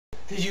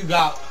You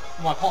got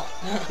 1 point.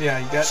 Yeah,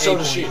 you got So 8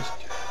 does she. points.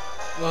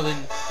 Well, then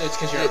it's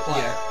because you're a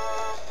player. Yeah.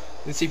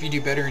 Let's see if you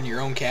do better in your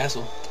own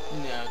castle.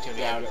 No, it's gonna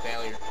be a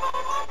failure.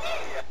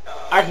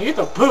 I can get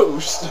the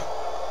boost.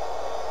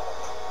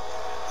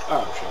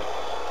 Oh shit.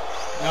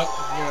 Nope,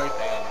 you're already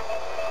failing.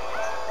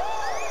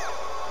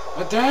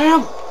 But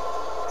damn!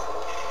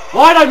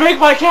 Why'd I make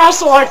my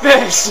castle like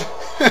this?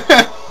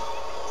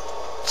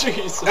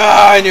 Jesus.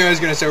 Ah, I knew I was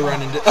gonna so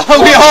run into.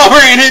 Oh, we all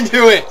ran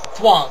into it.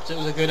 Thwomps. It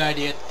was a good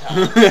idea at the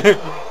time.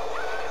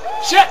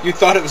 Shit! You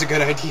thought it was a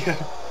good idea.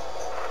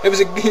 It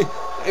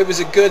was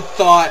a good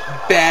thought,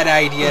 bad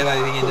idea by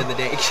the end of the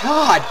day.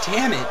 God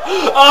damn it!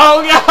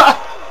 Oh god!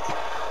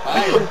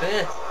 Fire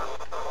this.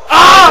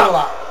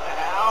 Ah!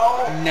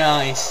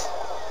 Nice.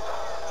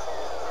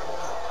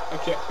 I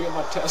can't feel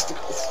my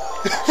testicles.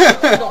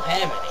 You don't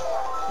have any.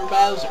 You're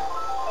Bowser.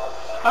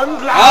 I'm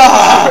Bowser.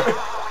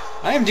 Ah!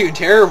 I am doing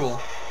terrible.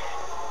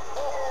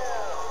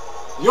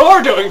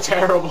 You're doing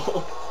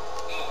terrible.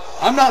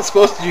 I'm not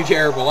supposed to do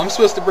terrible. I'm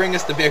supposed to bring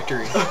us the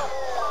victory.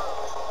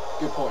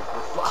 Good point.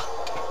 We're fucked.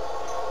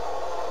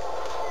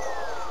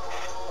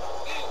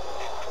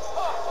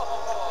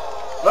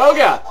 Oh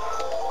god.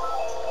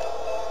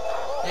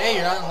 Hey,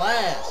 you're not in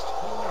last.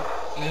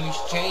 Maybe you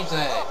should change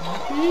that.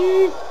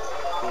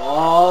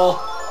 Lol.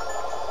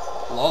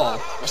 Lol.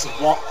 I said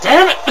wall.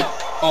 Damn it!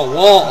 Oh,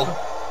 lol.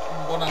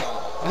 What I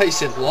thought you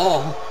said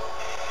lol.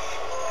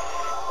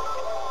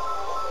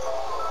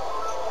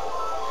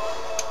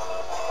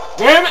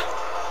 Damn it!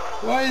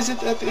 Why is it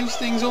that these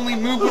things only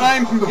move when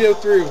I go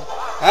through?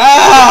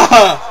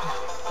 Ah!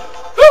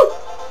 Woo!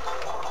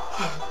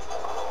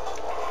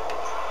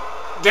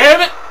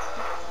 Damn it!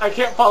 I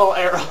can't follow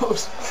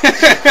arrows.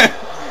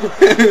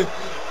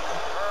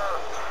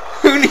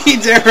 Who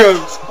needs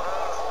arrows?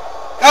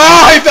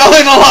 Ah! I fell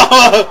in the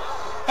lava!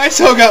 I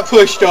so got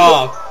pushed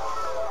off.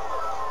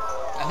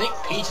 I think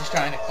Peach is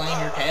trying to claim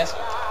your castle.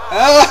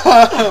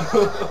 Ah!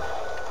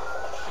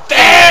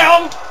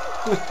 Damn!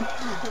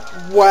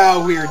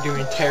 Wow, we are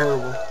doing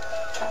terrible.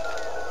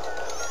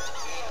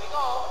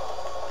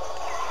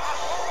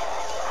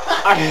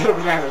 I hit a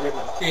banana, didn't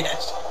I?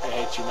 Yes. I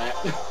hate you, Matt.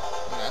 I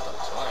thought it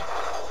was funny.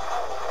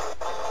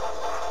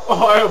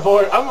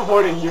 Oh, I'm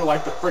avoiding you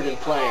like the friggin'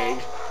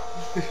 plague.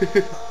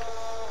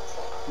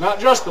 Not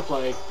just the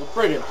plague, the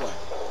friggin' plague.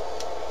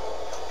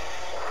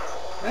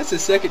 That's the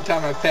second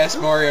time I've passed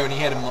Mario and he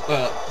had a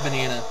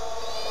banana.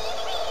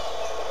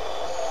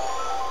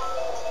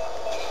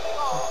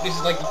 This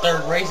is like the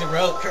third race in a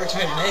row. Kirk's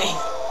been in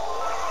 8th.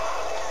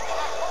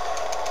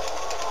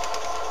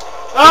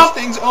 These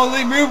things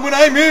only move when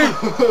I move.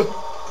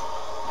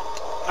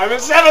 I'm in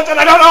 7th and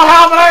I don't know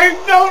how, but I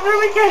don't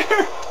really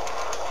care.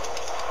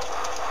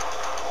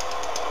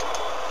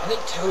 I think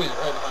Toad's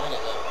right behind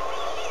it though.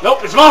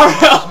 Nope, it's Mario.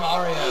 It's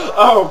Mario.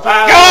 Oh,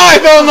 bad. God, I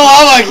fell in the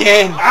lava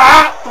again.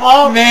 Ah,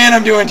 Thwomp. Man,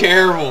 I'm doing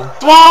terrible.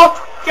 Thwomp.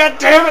 God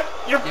damn it,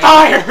 you're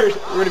fired.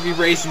 We're gonna be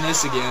racing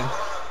this again.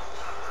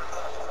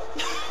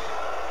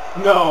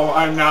 No,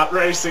 I'm not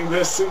racing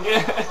this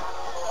again.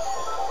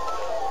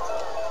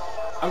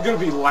 I'm gonna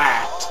be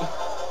lapped.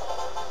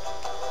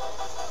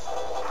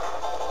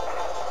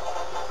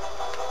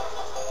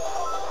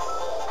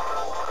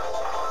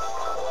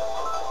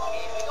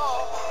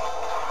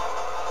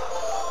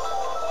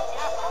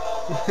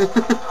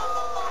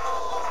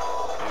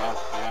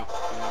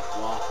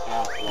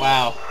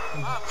 Wow.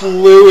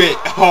 Blew it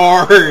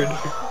hard.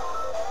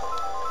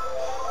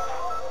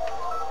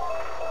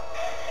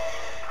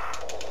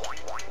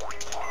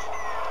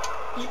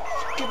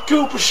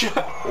 Koopa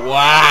shot.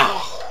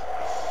 Wow.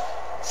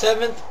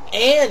 7th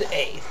and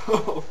 8th.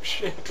 Oh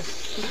shit.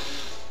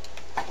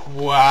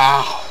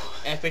 Wow.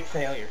 Epic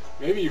failure.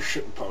 Maybe you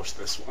shouldn't post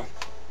this one.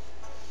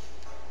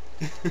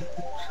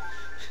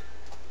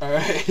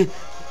 Alright.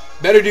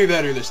 Better do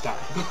better this time.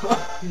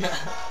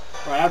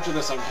 Right after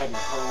this, I'm heading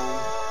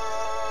home.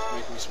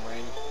 Make me some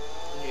rain.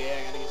 Yeah,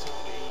 I gotta get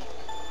something to eat.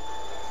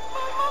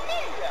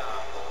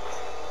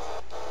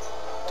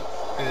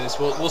 Yes,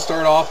 we'll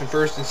start off in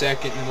 1st and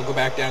 2nd, and then we'll go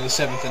back down to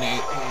 7th and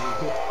 8th.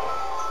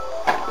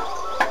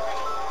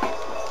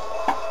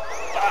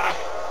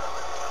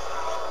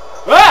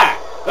 Ah!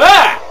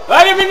 Ah!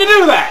 I didn't mean to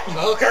do that!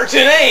 Well, Kirk's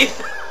in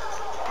 8th.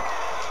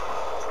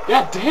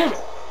 God damn it!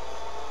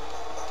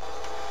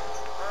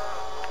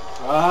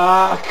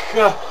 Fuck!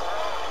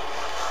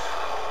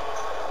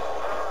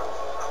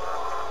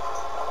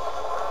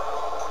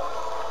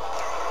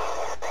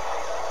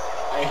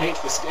 I hate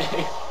this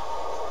game.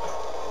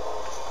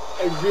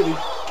 I really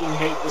fucking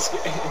hate this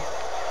game.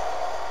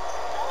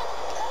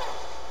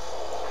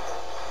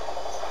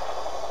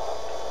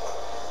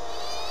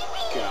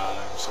 God,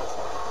 I'm so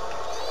far.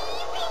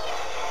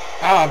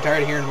 Oh, I'm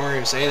tired of hearing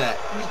Mario say that.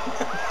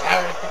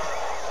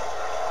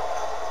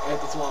 I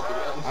hit the swamp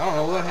again. I don't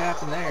know what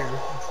happened there.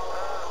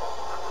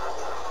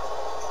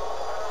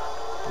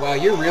 Wow,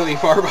 you're really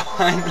far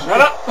behind me. Shut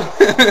up!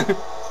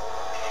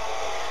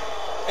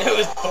 It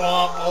was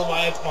Thwomp, followed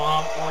by a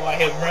Thwomp, followed by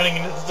him running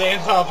into the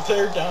sand top a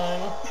 3rd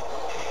time.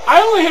 I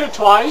only hit it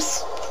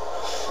twice.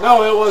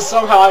 No, it was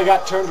somehow I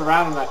got turned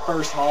around in that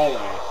first hallway.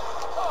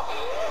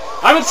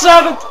 I'm in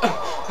 7th!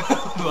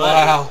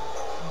 Wow.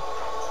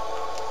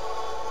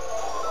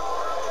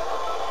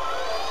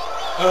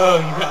 Oh,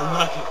 you got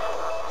lucky.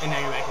 And now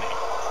you're back now.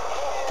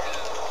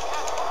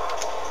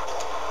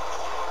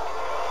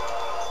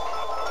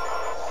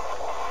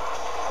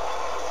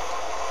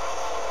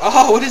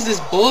 Oh, what is this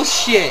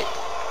bullshit?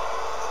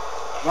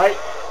 Right?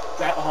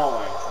 That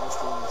hallway. That's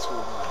the one that's screwed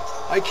me.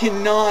 I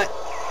cannot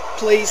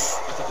place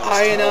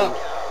high enough.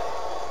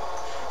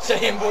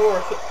 Same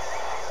board.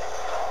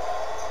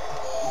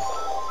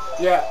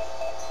 Yeah.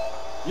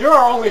 You're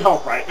our only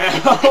hope right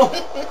now.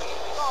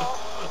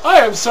 I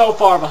am so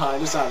far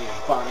behind, it's not even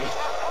funny.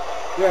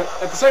 Yeah,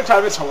 at the same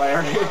time, it's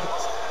hilarious.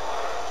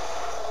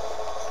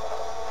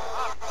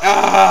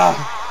 Ah!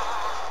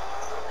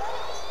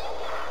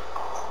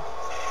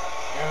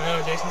 I don't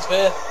know, Jason's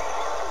 5th.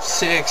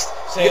 6th.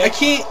 Sixth. I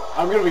can't.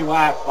 I'm gonna be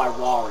lapped by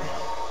Wario.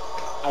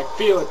 I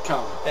feel it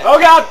coming. Oh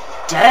god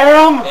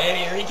damn! And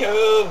here he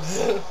comes.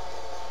 I'm going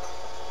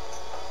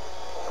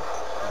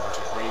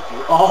to rape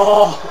you.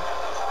 Oh!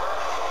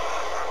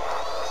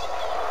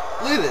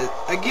 Look at this.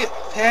 I get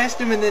past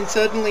him and then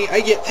suddenly I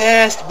get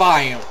passed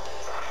by him.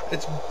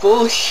 That's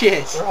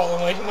bullshit. We're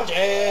hauling way too much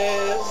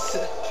ass.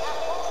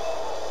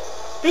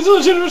 It's a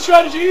legitimate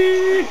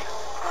strategy!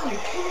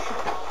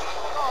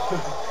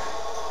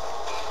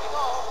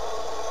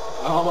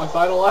 Oh, my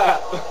final lap.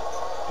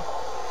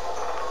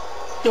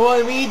 Come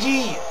on,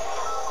 Luigi.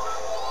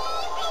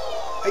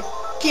 I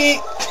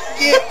can't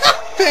get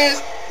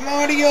past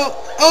Mario.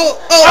 Oh!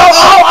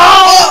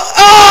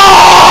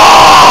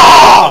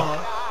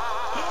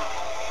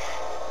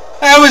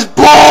 That was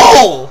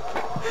bull!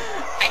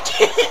 I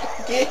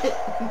can't get it.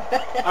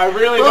 I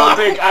really don't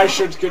think I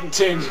should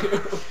continue.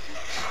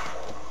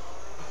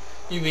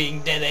 You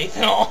being dead eighth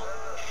and all.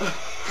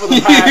 For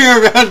the past...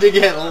 You're about to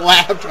get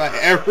lapped by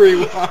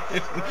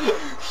everyone.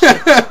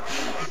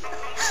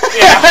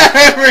 Yeah.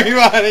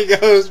 Everybody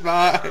goes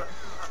by.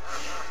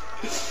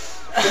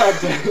 God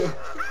damn.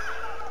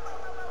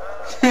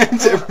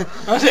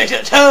 I'll take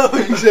that Toad.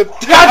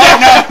 Except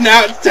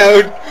now it's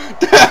Toad.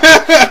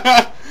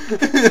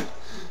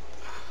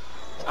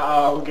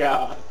 Oh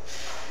god.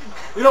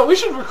 You know, we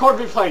should record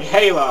me playing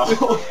Halo.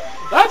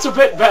 That's a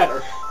bit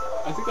better.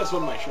 I think that's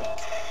one of my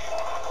shots.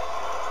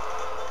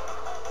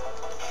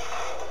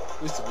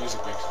 At least the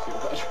music makes me feel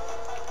better.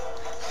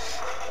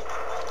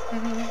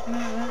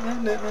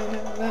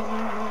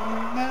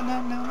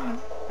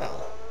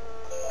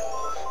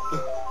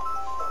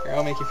 Here,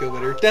 I'll make you feel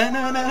better. I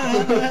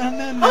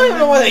don't even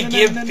know why they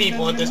give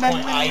people at this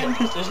point items.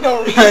 There's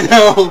no reason. I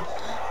know.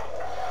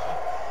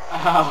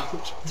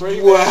 Ouch.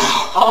 3 Wow. minutes.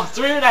 Oh,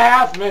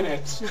 3.5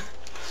 minutes.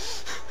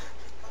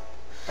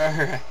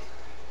 Alright.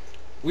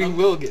 We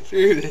will get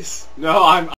through this. No, I'm